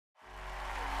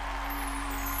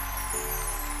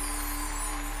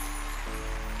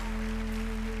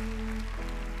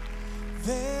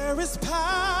There is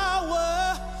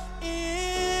power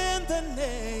in the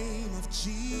name of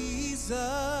Jesus.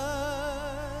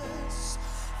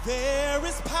 There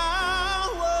is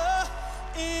power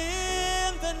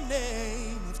in the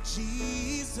name of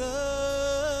Jesus.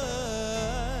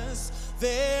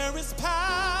 There is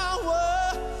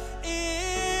power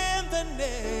in the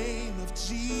name of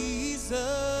Jesus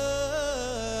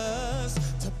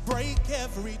to break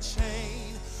every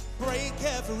chain, break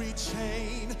every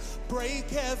chain,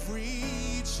 break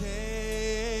every chain,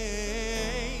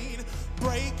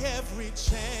 break every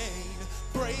chain,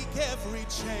 break every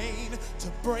chain,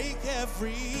 to break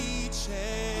every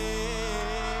chain.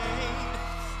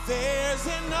 There's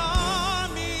an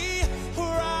army